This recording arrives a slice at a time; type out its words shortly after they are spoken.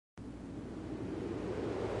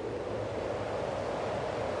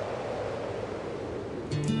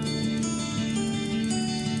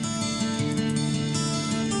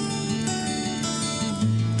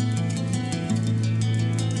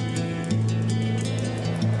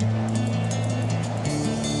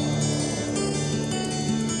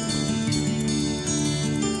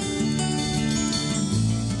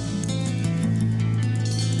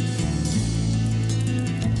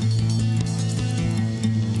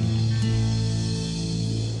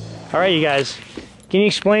All right, you guys. Can you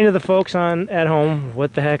explain to the folks at home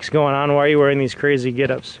what the heck's going on? Why are you wearing these crazy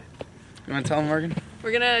get-ups? You want to tell them, Morgan?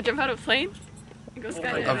 We're gonna jump out of a plane and go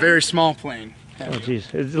skydiving. A very small plane. Oh,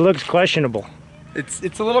 jeez. It looks questionable. It's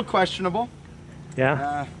a little questionable.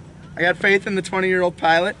 Yeah? I got faith in the 20-year-old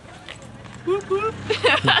pilot. Whoop, whoop.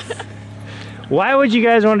 Why would you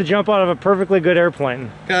guys want to jump out of a perfectly good airplane?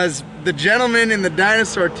 Because the gentleman in the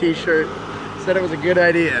dinosaur t-shirt said it was a good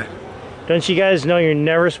idea. Don't you guys know you're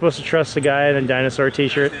never supposed to trust the guy in a dinosaur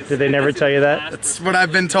t-shirt? Did they never tell you that? That's what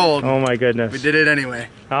I've been told. Oh my goodness. We did it anyway.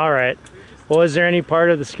 All right. Well, is there any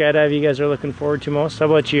part of the skydive you guys are looking forward to most? How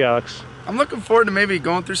about you, Alex? I'm looking forward to maybe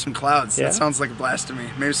going through some clouds. Yeah? That sounds like a blast to me.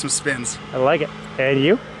 Maybe some spins. I like it. And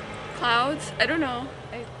you? Clouds? I don't know.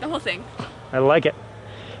 The whole thing. I like it.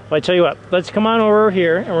 Well, I tell you what, let's come on over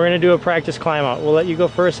here and we're going to do a practice climb out. We'll let you go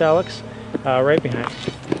first, Alex. Right behind.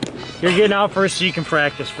 You're getting out first so you can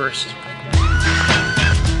practice first.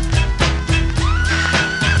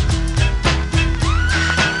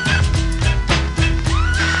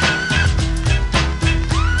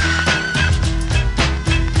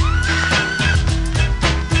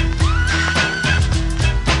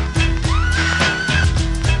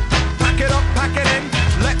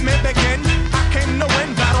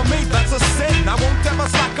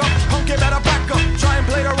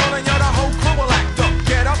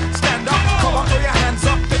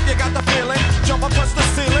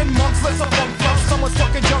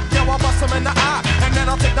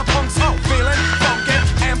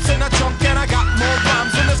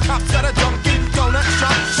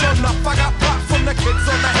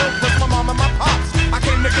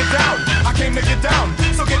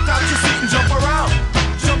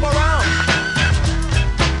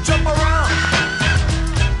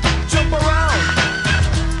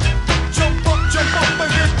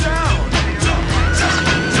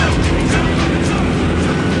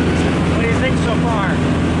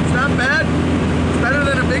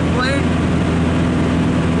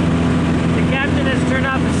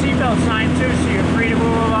 Sign too, so you're free to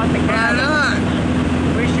move about the cabin. Right on.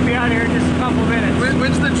 We should be out here in just a couple minutes.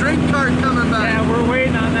 When's the drink cart coming back? Yeah, we're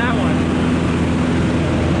waiting on that one.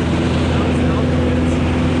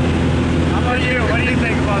 How about you? What do you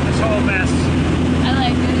think about this whole mess? I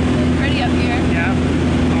like it. It's pretty up here. Yeah?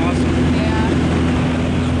 Awesome. Yeah.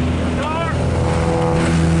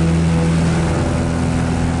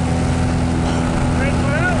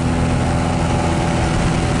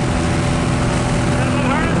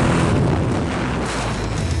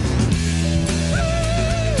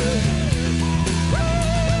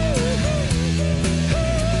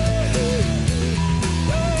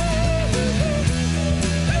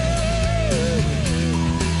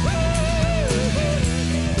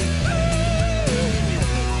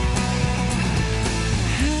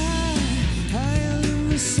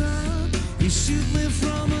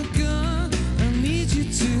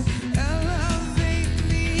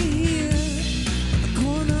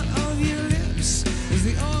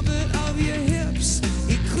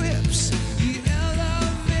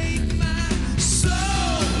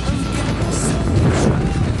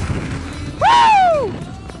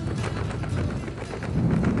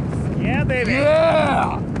 Baby.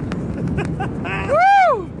 Yeah!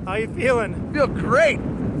 Woo! How you feeling? I feel great.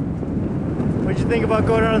 What'd you think about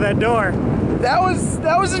going out of that door? That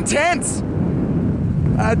was intense.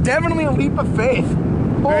 Definitely a leap of faith.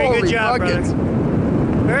 Very Holy good job, buckets.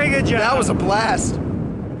 brother. Very good job. That was a blast.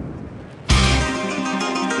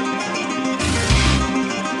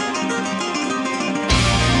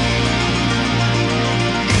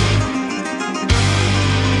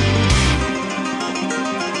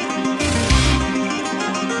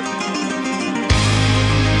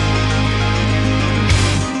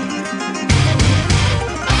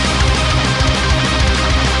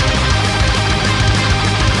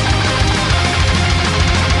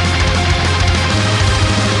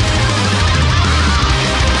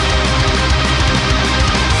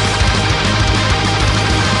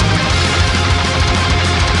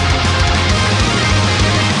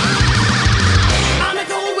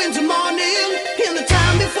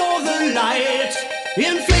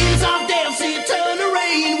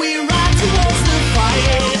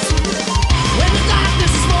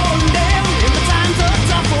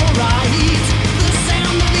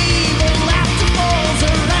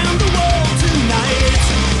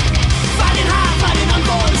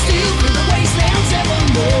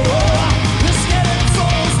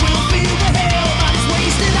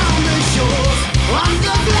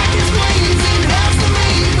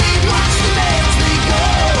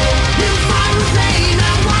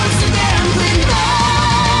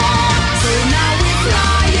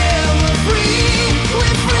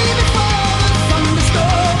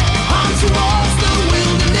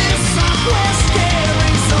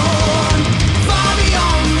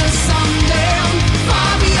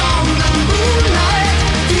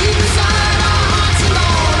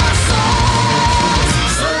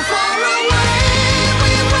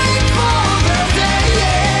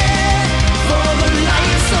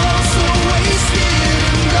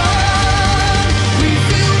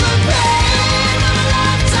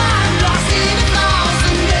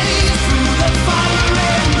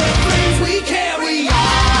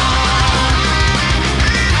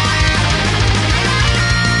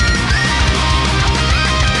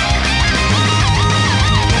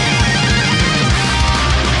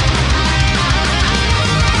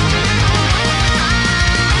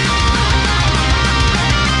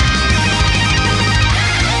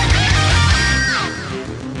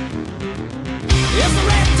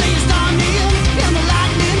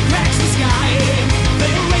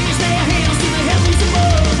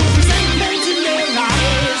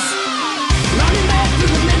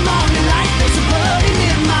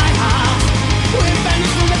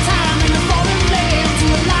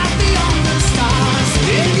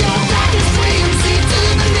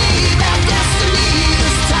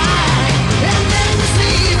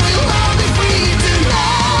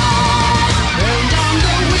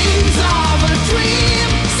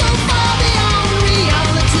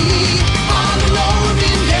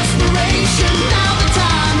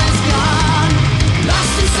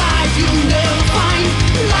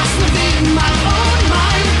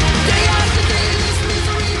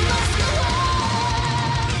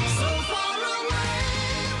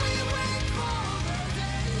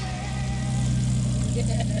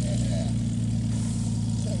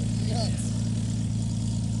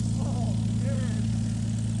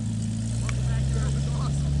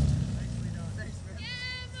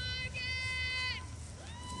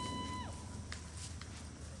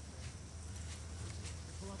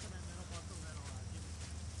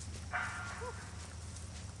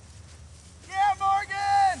 Yeah,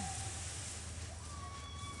 Morgan!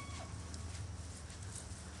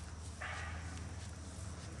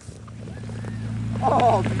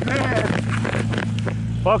 Oh,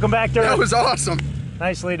 man. Welcome back to That was awesome.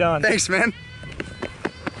 Nicely done. Thanks, man.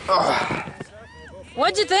 Oh,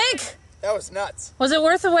 What'd you think? that was nuts. Was it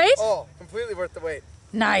worth the wait? Oh, completely worth the wait.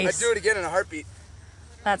 Nice. I'd do it again in a heartbeat.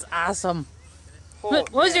 That's awesome. Oh,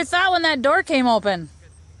 What was man. your thought when that door came open?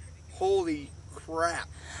 Holy crap.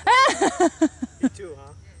 You too,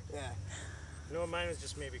 huh? Yeah. No, mine was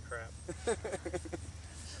just maybe crap.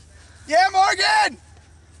 Yeah, Morgan!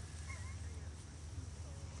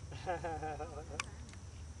 Way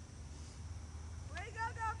to go,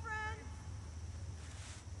 girlfriend!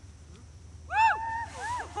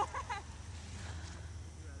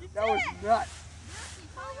 That was nuts.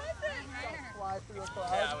 How was it? Fly through the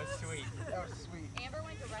clouds. That was sweet. That was sweet. Amber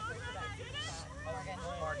went directly to that.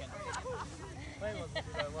 Morgan. Play was good,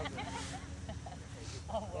 I love it.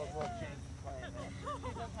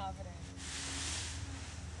 She's so confident.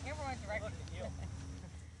 Amber went directly to you.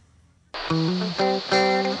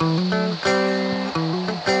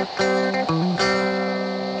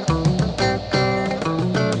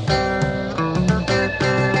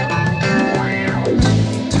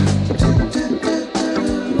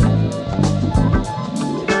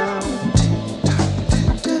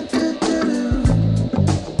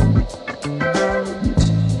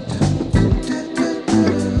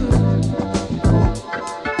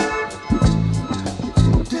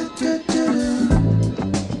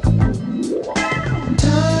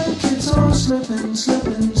 Time keeps on slipping,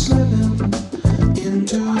 slipping, slipping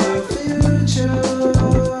into the future.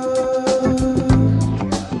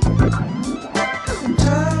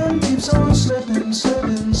 Time keeps on slipping,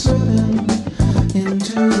 slipping, slipping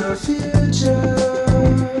into the future.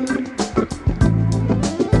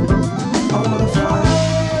 I wanna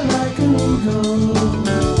fly like an eagle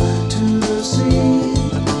to the sea.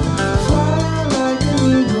 Fly like an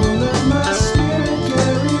eagle, let my spirit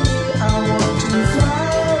carry me. I want to fly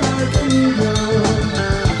like an eagle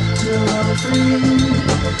till I'm free.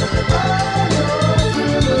 I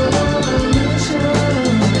feel the revolution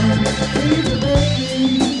and feed the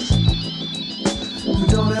babies who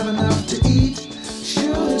don't have enough to eat.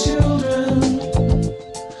 Shoe the children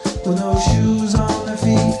with no shoes on their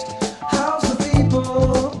feet. House the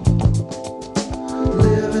people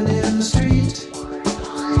living in the street.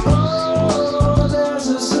 Oh, there's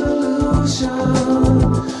a solution. I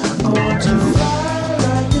want to fly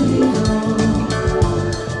like an eagle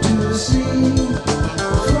to the sea.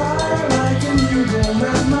 Fly like an eagle,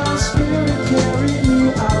 let my spirit carry me.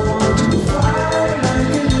 I want to fly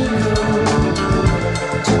like an eagle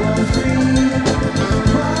till I'm free.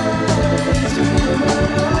 Rise to the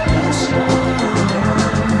revolution.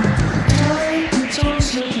 Time keeps on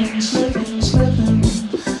slipping, slipping, slipping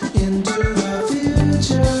into the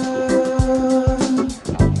future.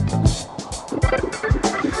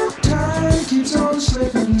 Time keeps on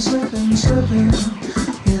slipping, slipping, slipping